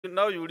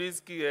Now you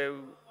risk.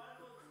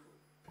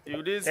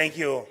 Thank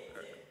you.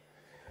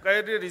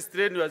 Kindly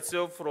restrain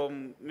yourself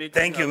from making.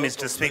 Thank you,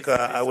 Mr. Speaker.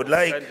 I would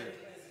like.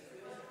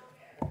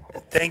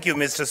 Thank you,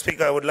 Mr.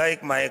 Speaker. I would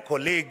like my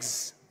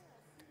colleagues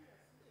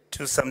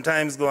to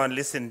sometimes go and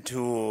listen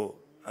to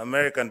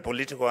American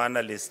political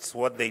analysts,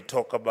 what they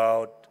talk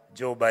about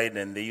Joe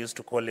Biden. They used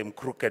to call him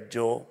Crooked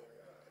Joe.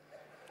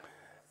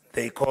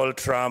 They call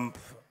Trump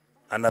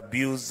an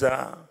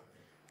abuser,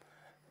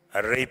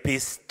 a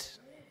rapist.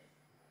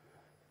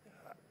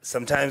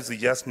 Sometimes we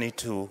just need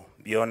to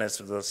be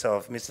honest with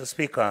ourselves. Mr.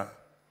 Speaker,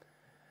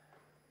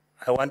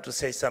 I want to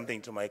say something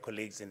to my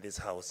colleagues in this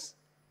House.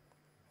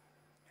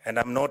 And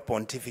I'm not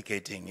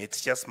pontificating,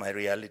 it's just my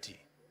reality.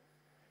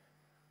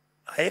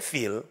 I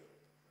feel,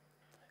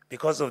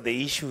 because of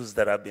the issues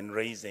that I've been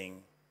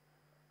raising,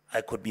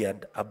 I could be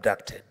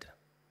abducted.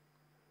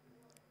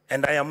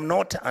 And I am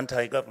not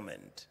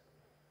anti-government.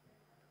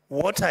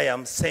 What I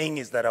am saying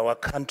is that our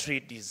country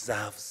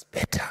deserves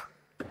better.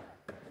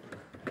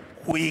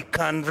 We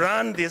can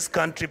run this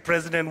country.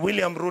 President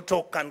William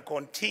Ruto can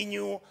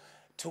continue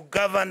to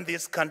govern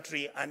this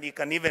country, and he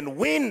can even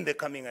win the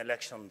coming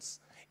elections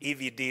if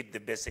he did the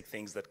basic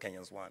things that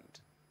Kenyans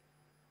want.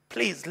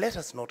 Please, let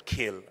us not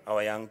kill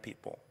our young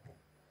people.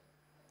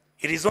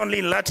 It is only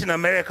in Latin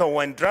America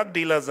when drug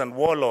dealers and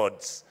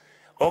warlords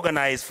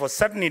organize for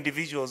certain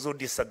individuals who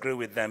disagree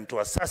with them to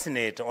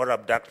assassinate or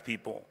abduct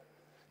people,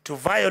 to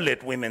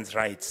violate women's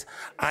rights.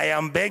 I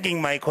am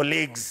begging my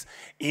colleagues,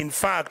 in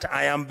fact,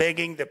 I am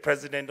begging the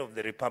President of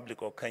the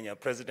Republic of Kenya,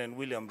 President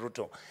William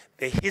Ruto,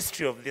 the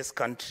history of this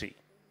country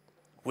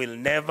will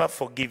never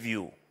forgive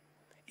you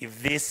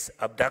if these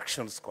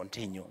abductions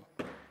continue.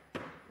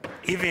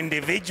 If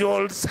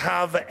individuals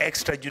have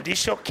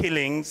extrajudicial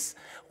killings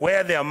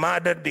where they are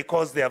murdered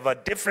because they have a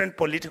different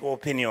political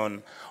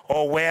opinion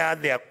or where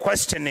they are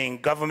questioning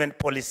government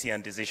policy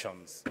and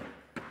decisions,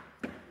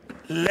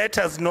 let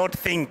us not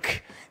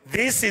think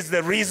this is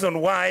the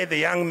reason why the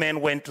young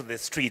men went to the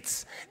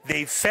streets.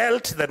 They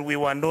felt that we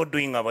were not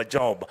doing our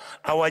job.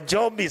 Our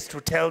job is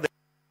to tell them.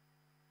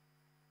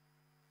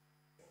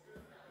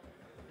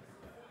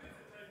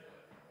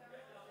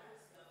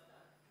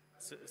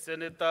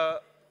 Senator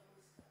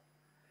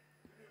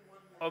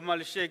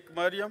Omar Sheikh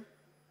Mariam.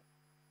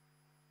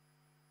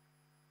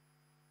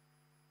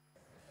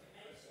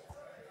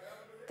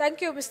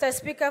 Thank you, Mr.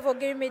 Speaker, for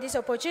giving me this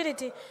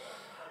opportunity.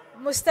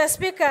 Mr.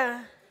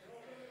 Speaker,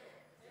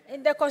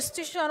 in the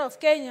Constitution of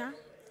Kenya,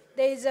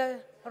 there is a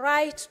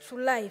right to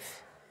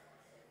life.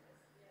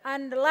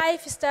 And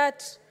life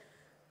starts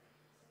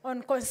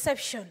on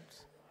conception.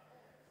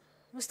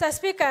 Mr.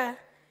 Speaker,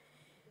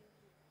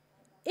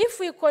 if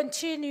we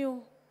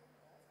continue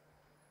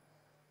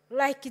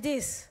like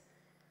this,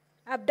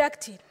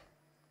 abducting,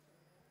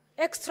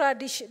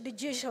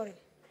 extrajudiciary,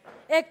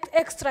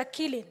 extra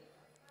killing,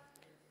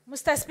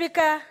 Mr.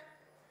 Speaker,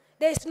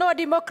 there is no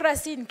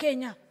democracy in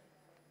Kenya.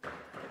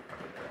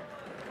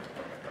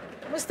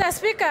 Mr.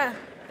 Speaker,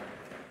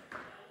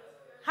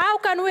 how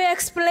can we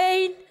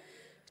explain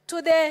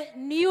to the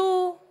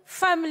new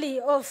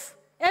family of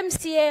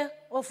MCA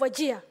of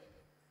Wajir?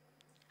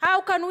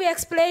 How can we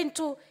explain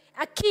to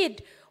a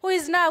kid who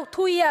is now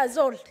 2 years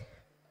old?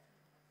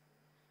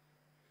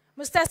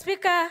 Mr.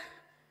 Speaker,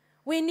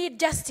 we need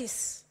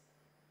justice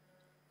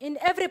in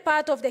every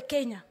part of the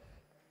Kenya.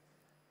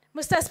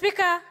 Mr.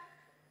 Speaker,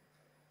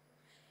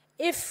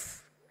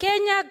 if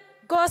Kenya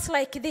goes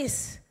like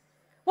this,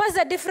 what's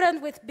the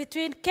difference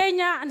between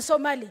Kenya and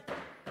Somalia?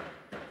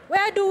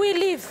 Where do we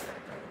live?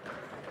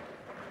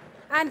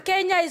 And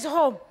Kenya is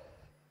home.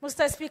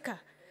 Mr. Speaker,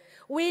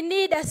 we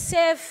need a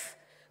safe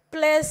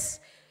place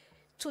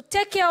to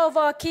take care of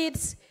our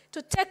kids,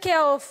 to take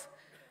care of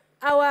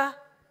our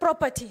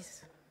properties.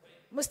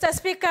 Mr.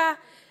 Speaker,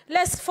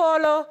 let's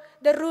follow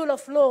the rule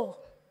of law.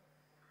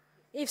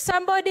 If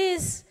somebody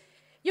is,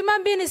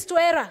 human being is to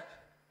error.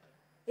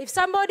 If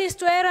somebody is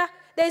to error,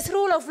 there is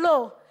rule of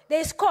law, there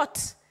is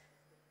court.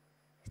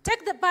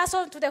 Take the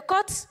person to the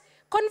courts,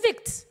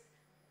 convict,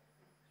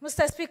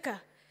 Mr. Speaker.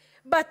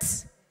 But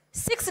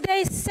 6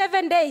 days,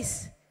 7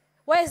 days,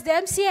 where is the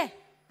MCA?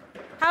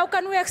 How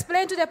can we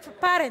explain to the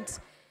parents?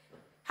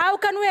 How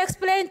can we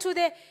explain to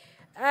the,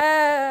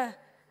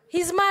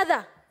 his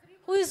mother,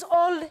 who is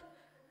old,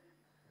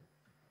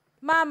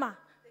 mama?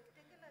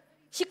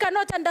 She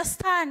cannot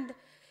understand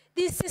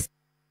this system.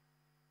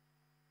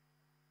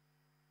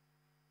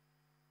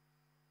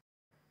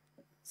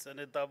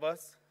 Senator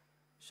Abbas,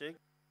 Sheikh.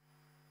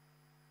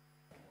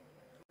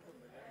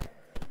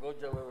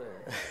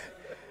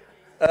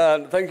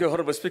 Thank you,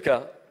 Honorable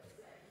Speaker.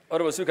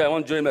 Honorable Speaker, I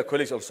want to join my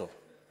colleagues also.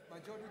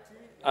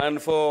 And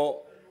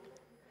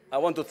I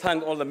want to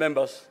thank all the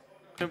members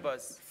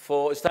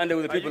for standing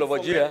with the people of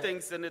Wajir.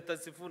 Thanks, Senator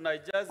Sifuna. I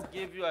just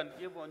gave you and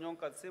gave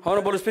Onyonka.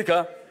 Honorable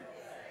Speaker,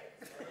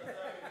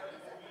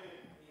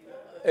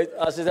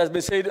 as it has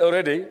been said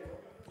already,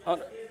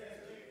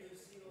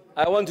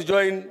 I want to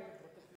join